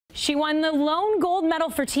She won the lone gold medal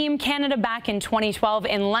for Team Canada back in 2012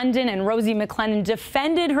 in London, and Rosie MacLennan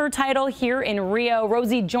defended her title here in Rio.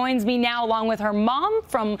 Rosie joins me now along with her mom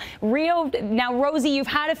from Rio. Now, Rosie, you've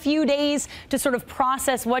had a few days to sort of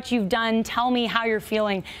process what you've done. Tell me how you're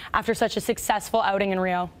feeling after such a successful outing in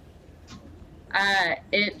Rio.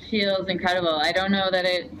 It feels incredible. I don't know that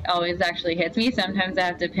it always actually hits me. Sometimes I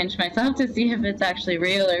have to pinch myself to see if it's actually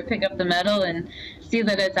real, or pick up the medal and see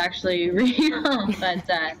that it's actually real. But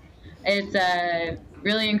it's a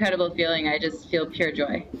really incredible feeling. I just feel pure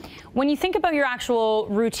joy. When you think about your actual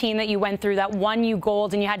routine that you went through that won you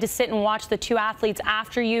gold, and you had to sit and watch the two athletes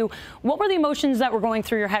after you, what were the emotions that were going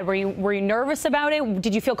through your head? Were you nervous about it?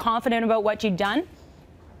 Did you feel confident about what you'd done?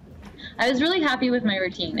 I was really happy with my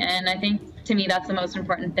routine, and I think to me that's the most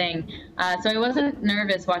important thing. So I wasn't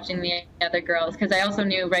nervous watching the other girls, because I also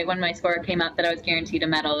knew right when my score came up that I was guaranteed a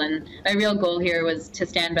medal, and my real goal here was to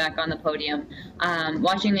stand back on the podium.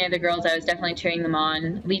 Watching the other girls, I was definitely cheering them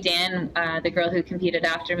on. Lee Dan, the girl who competed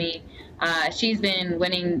after me, she's been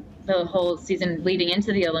winning the whole season leading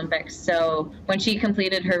into the Olympics. So when she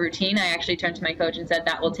completed her routine, I actually turned to my coach and said,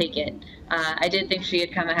 "That will take it." I did think she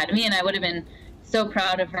had come ahead of me, and I would have been so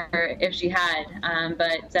proud of her if she had,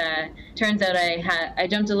 but turns out I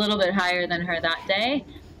jumped a little bit higher than her that day,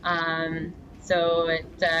 so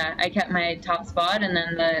I kept my top spot. And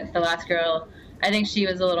then the last girl, I think she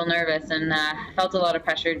was a little nervous and felt a lot of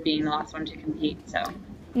pressure being the last one to compete. So.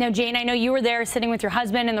 Now, Jane, I know you were there sitting with your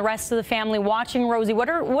husband and the rest of the family watching Rosie.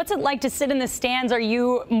 What's it like to sit in the stands? Are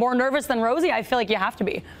you more nervous than Rosie? I feel like you have to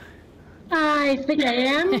be. I think I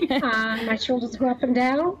am. My shoulders go up and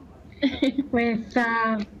down with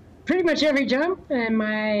pretty much every jump, and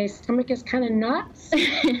my stomach is kind of knots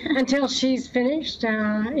until she's finished.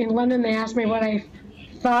 In London, they asked me what I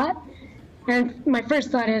thought, and my first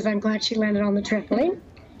thought is I'm glad she landed on the trampoline.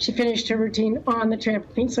 She finished her routine on the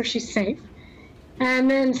trampoline, so she's safe.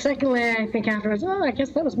 And then secondly, I think afterwards, oh, I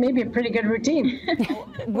guess that was maybe a pretty good routine.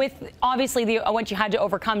 With obviously what you had to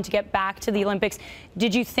overcome to get back to the Olympics,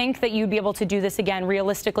 did you think that you'd be able to do this again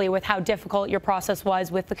realistically with how difficult your process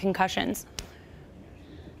was with the concussions?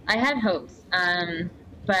 I had hopes,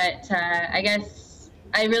 but I guess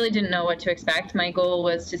I really didn't know what to expect. My goal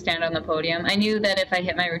was to stand on the podium. I knew that if I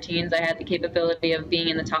hit my routines, I had the capability of being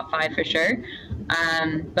in the top 5 for sure,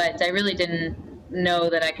 but I really didn't know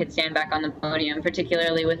that I could stand back on the podium,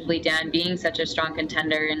 particularly with Lee Dan being such a strong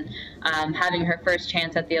contender and having her first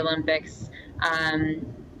chance at the Olympics. I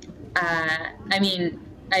mean,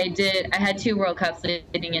 I had 2 World Cups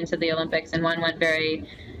leading into the Olympics, and one went very,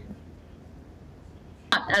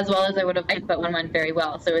 not as well as I would have liked, but one went very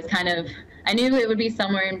well. So it was kind of, I knew it would be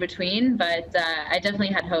somewhere in between, but I definitely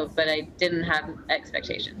had hope, but I didn't have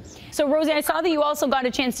expectations. So Rosie, I saw that you also got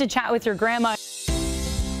a chance to chat with your grandma.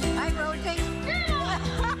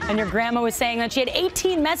 And your grandma was saying that she had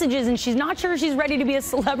 18 messages and she's not sure she's ready to be a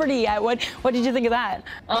celebrity yet. What did you think of that?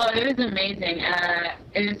 Oh, it was amazing.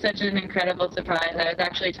 It was such an incredible surprise. I was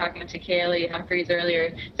actually talking to Kaylee Humphreys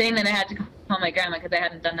earlier, saying that I had to call my grandma because I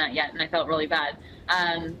hadn't done that yet, and I felt really bad.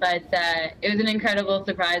 But it was an incredible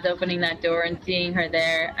surprise opening that door and seeing her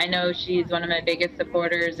there. I know she's one of my biggest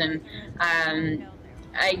supporters, and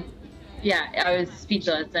I was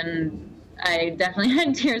speechless, and I definitely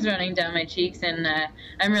had tears running down my cheeks, and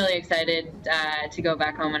I'm really excited to go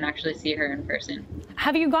back home and actually see her in person.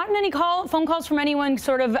 Have you gotten any phone calls from anyone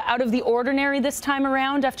sort of out of the ordinary this time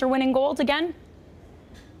around after winning gold again?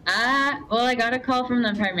 Well, I got a call from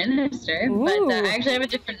the Prime Minister, but I actually have a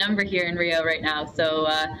different number here in Rio right now, so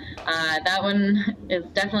that one is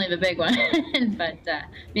definitely the big one, but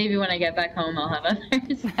maybe when I get back home I'll have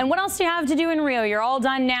others. And what else do you have to do in Rio? You're all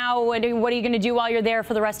done now. What are you going to do while you're there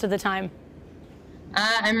for the rest of the time?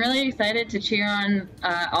 I'm really excited to cheer on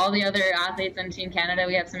all the other athletes in Team Canada.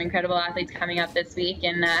 We have some incredible athletes coming up this week,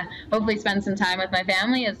 and hopefully spend some time with my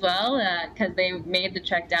family as well, because they made the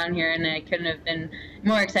trek down here, and I couldn't have been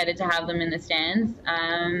more excited to have them in the stands.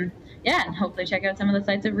 Yeah, and hopefully check out some of the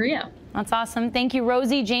sites of Rio. That's awesome. Thank you,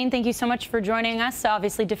 Rosie. Jane, thank you so much for joining us,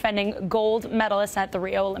 obviously defending gold medalist at the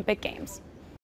Rio Olympic Games.